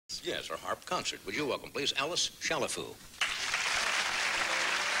Yes, our harp concert. Would you welcome, please, Alice Chalifoux.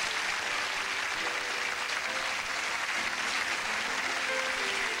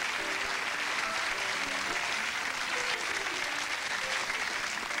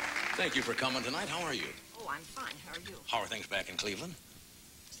 Thank you for coming tonight. How are you? Oh, I'm fine. How are you? How are things back in Cleveland?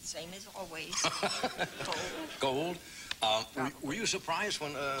 Same as always. Cold? Were you surprised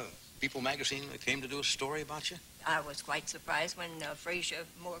when People magazine came to do a story about you? I was quite surprised when Frazier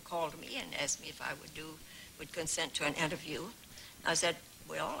Moore called me and asked me if I would consent to an interview. I said,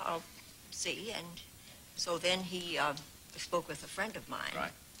 well, I'll see. And so then he spoke with a friend of mine.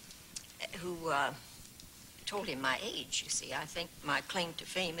 Right. Who told him my age, you see. I think my claim to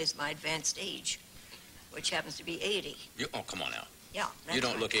fame is my advanced age, which happens to be 80. Oh, come on now. Yeah. You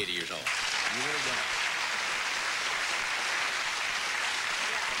don't look 80 years old. You really don't.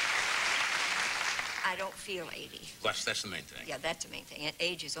 I don't feel 80. That's the main thing. Yeah, that's the main thing. And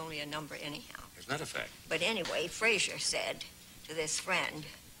age is only a number anyhow. Isn't that a fact? But anyway, Frazier said to this friend,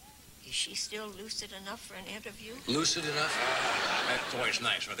 is she still lucid enough for an interview? Lucid enough? That's always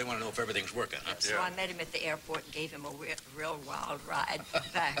nice, but they want to know if everything's working, huh? So I met him at the airport and gave him a real wild ride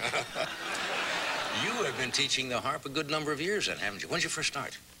back. You have been teaching the harp a good number of years then, haven't you? When did you first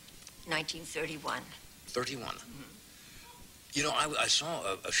start? 1931. 31? Mm-hmm. You know, I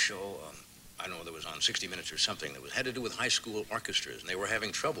saw a show, I don't know, that was on 60 Minutes or something, that had to do with high school orchestras, and they were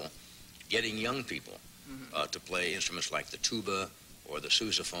having trouble getting young people to play instruments like the tuba or the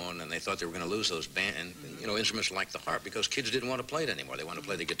sousaphone, and they thought they were going to lose those instruments like the harp because kids didn't want to play it anymore. They want to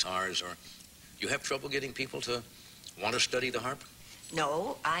play the guitars. Or you have trouble getting people to want to study the harp?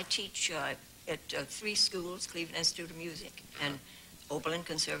 No, I teach at 3 schools, Cleveland Institute of Music, and Oberlin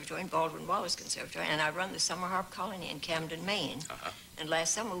Conservatory and Baldwin Wallace Conservatory, and I run the summer harp colony in Camden, Maine. And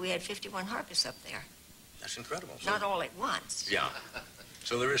last summer we had 51 harpists up there. That's incredible. Not all at once. Yeah.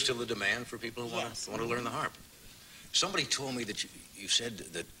 So there is still a demand for people who want to learn the harp. Somebody told me that you said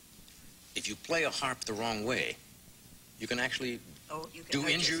that if you play a harp the wrong way, you can actually do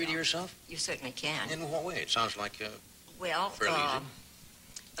injury to yourself? You certainly can. In what way? It sounds like fairly easy.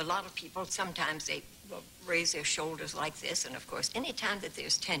 A lot of people, sometimes they will raise their shoulders like this, and of course, any time that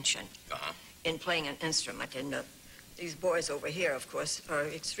there's tension in playing an instrument, and these boys over here, of course, are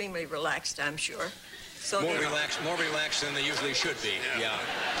extremely relaxed, I'm sure. So more relaxed than they usually should be. Yeah.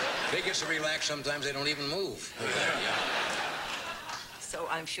 They get so relaxed sometimes they don't even move. So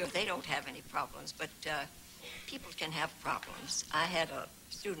I'm sure they don't have any problems, but people can have problems. I had a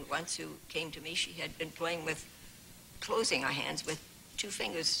student once who came to me. She had been playing with, closing her hands with 2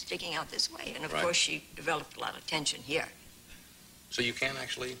 fingers sticking out this way, and of course she developed a lot of tension here. So you can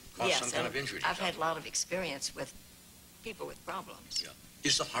actually cause some kind of injury to I've had a lot of experience with people with problems. Yeah.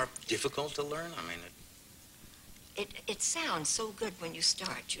 Is the harp difficult to learn? I mean, it sounds so good when you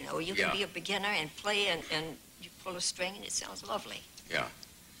start, you know. You can be a beginner and play and you pull a string and it sounds lovely. Yeah.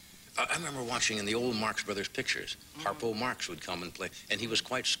 I remember watching in the old Marx Brothers pictures, Harpo Marx would come and play, and he was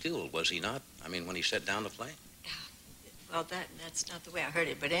quite skilled, was he not? I mean, when he sat down to play? Well, that's not the way I heard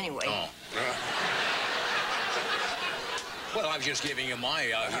it, but anyway. Oh. Well, I was just giving you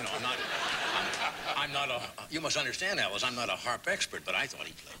my, I'm not a, you must understand, Alice, I'm not a harp expert, but I thought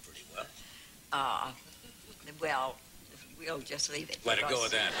he played pretty well. Well, we'll just leave it. Let it go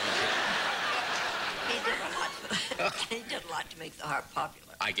at that. He did a lot to make the harp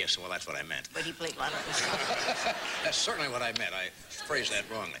popular. I guess, well, that's what I meant. But he played a lot of stuff. That's certainly what I meant. I phrased that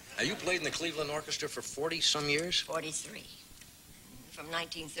wrongly. Now, you played in the Cleveland Orchestra for 40-some years? 43. From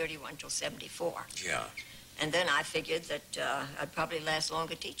 1931 till 74. Yeah. And then I figured that I'd probably last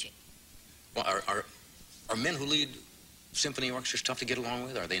longer teaching. Well, are men who lead symphony orchestras tough to get along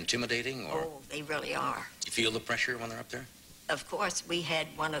with? Are they intimidating? Or Oh, they really are. You feel the pressure when they're up there? Of course, we had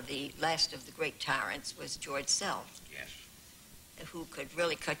one of the last of the great tyrants was George Sell. Yes. Who could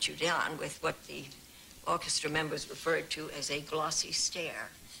really cut you down with what the orchestra members referred to as a glossy stare.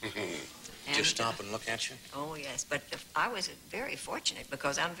 Just stop and look at you? Oh, yes, but I was very fortunate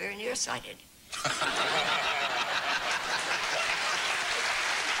because I'm very nearsighted. So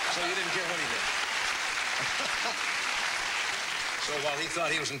you didn't care what he did? So while he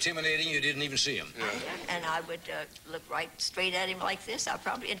thought he was intimidating, you didn't even see him? Yeah. And I would look right straight at him like this. I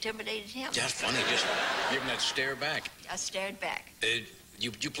probably intimidated him. That's funny, just give him that stare back. I stared back.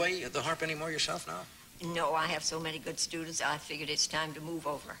 You play the harp anymore yourself now? No, I have so many good students, I figured it's time to move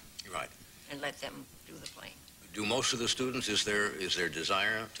over. Right. And let them do the playing. Do most of the students, is their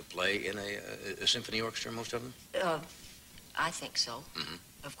desire to play in a symphony orchestra, most of them? I think so.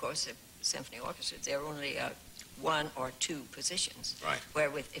 Of course, the symphony orchestras, there are only 1 or 2 positions. Right. Where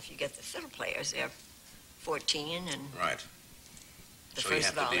if you get the fiddle players, they're 14 and... Right. The So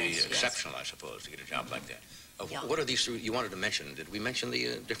first you have to be violins, yes. exceptional, I suppose, to get a job like that. Yeah. What are these three you wanted to mention? Did we mention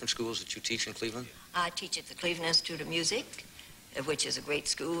the different schools that you teach in Cleveland? I teach at the Cleveland Institute of Music, which is a great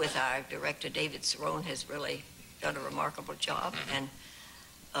school with our director, David Cerrone, has really done a remarkable job. And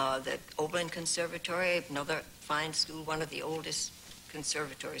the Oberlin Conservatory, another fine school, one of the oldest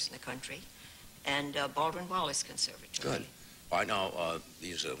conservatories in the country, and Baldwin Wallace Conservatory. Good. All right, now,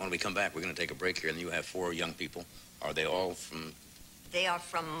 when we come back, we're going to take a break here, and you have 4 young people. Are they all from... They are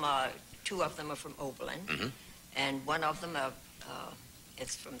from, 2 of them are from Oberlin, and one of them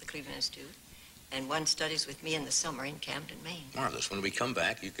is from the Cleveland Institute, and one studies with me in the summer in Camden, Maine. Marvelous. When we come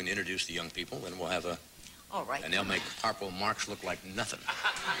back, you can introduce the young people, and we'll have a... All right. And they'll make Harpo Marx look like nothing.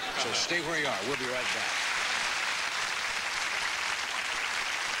 So stay where you are. We'll be right back.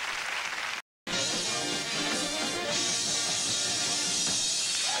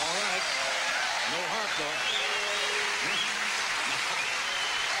 All right. No harp, though.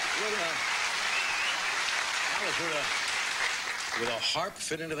 Would a harp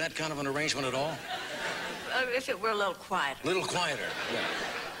fit into that kind of an arrangement at all? If it were a little quieter. A little quieter, yeah.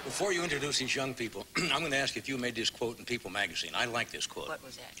 Before you introduce these young people, I'm going to ask if you made this quote in People magazine. I like this quote. What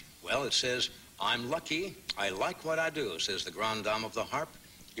was that? Well, it says, "I'm lucky, I like what I do," says the grande dame of the harp.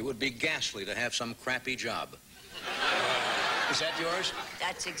 "It would be ghastly to have some crappy job." Is that yours?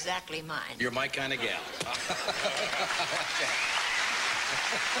 That's exactly mine. You're my kind of gal.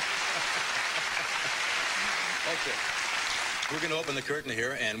 Okay. We're going to open the curtain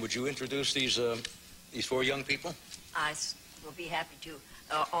here, and would you introduce these 4 young people? I will be happy to.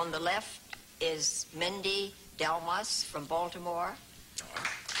 On the left is Mindy Dalmas from Baltimore.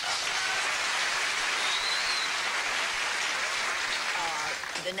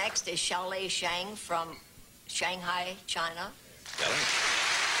 The next is Zhang from Shanghai, China.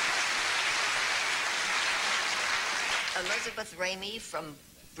 Elizabeth Ramey from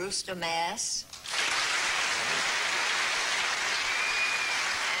Brewster, Mass.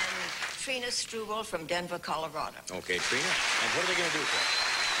 And Trina Struble from Denver, Colorado. Okay, Trina. And what are they going to do for us?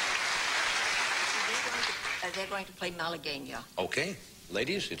 They're going to play Malagueña. Okay.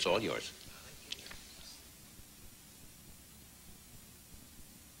 Ladies, it's all yours.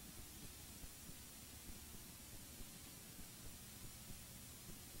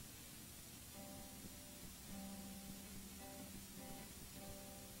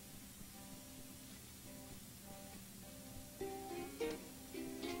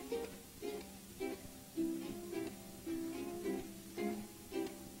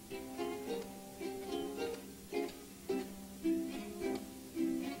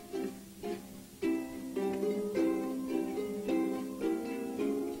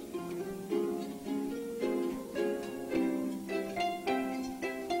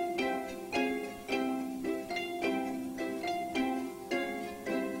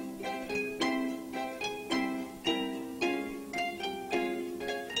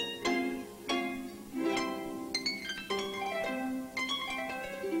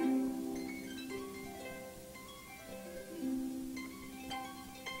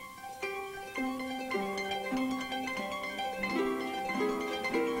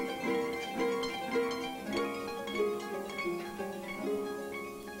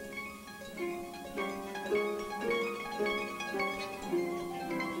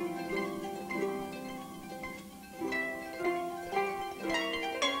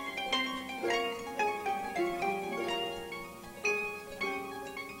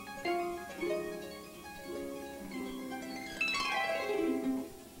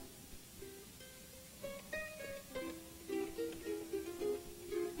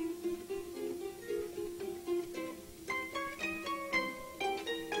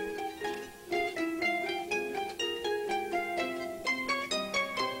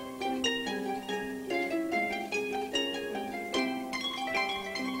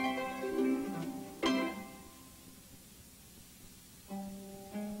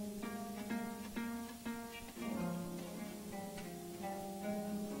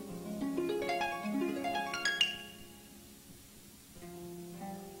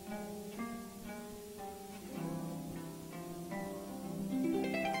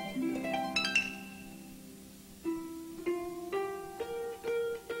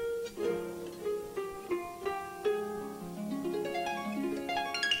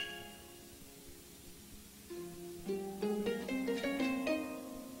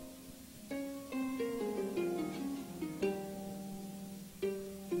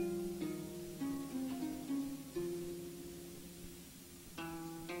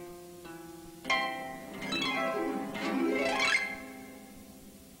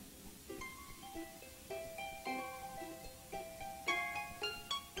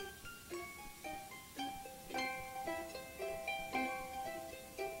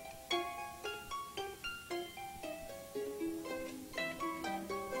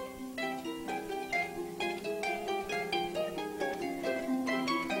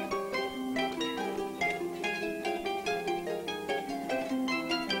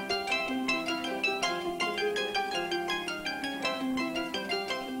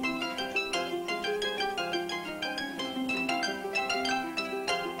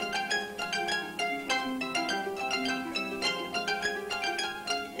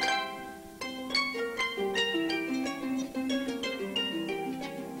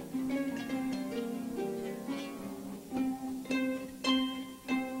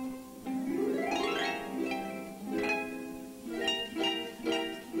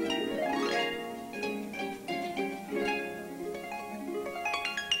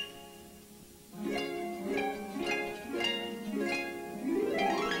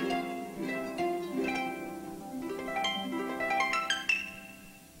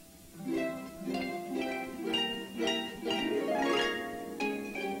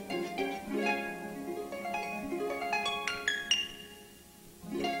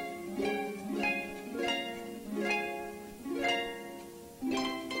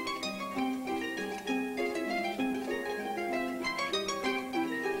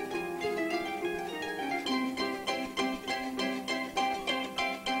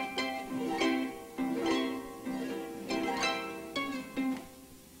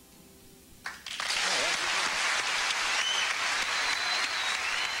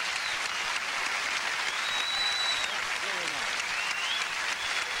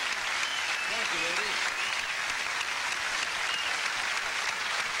 you, ladies.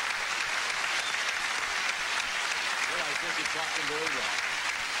 Well, I think you taught them very well.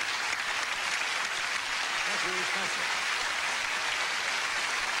 That's really special.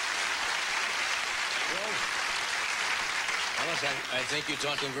 Well, Alice, I think you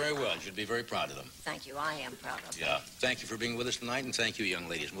taught them very well. You should be very proud of them. Thank you. I am proud of them. Yeah. Thank you for being with us tonight, and thank you, young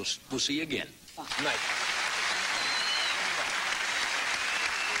ladies. We'll see you again. Bye. Good night.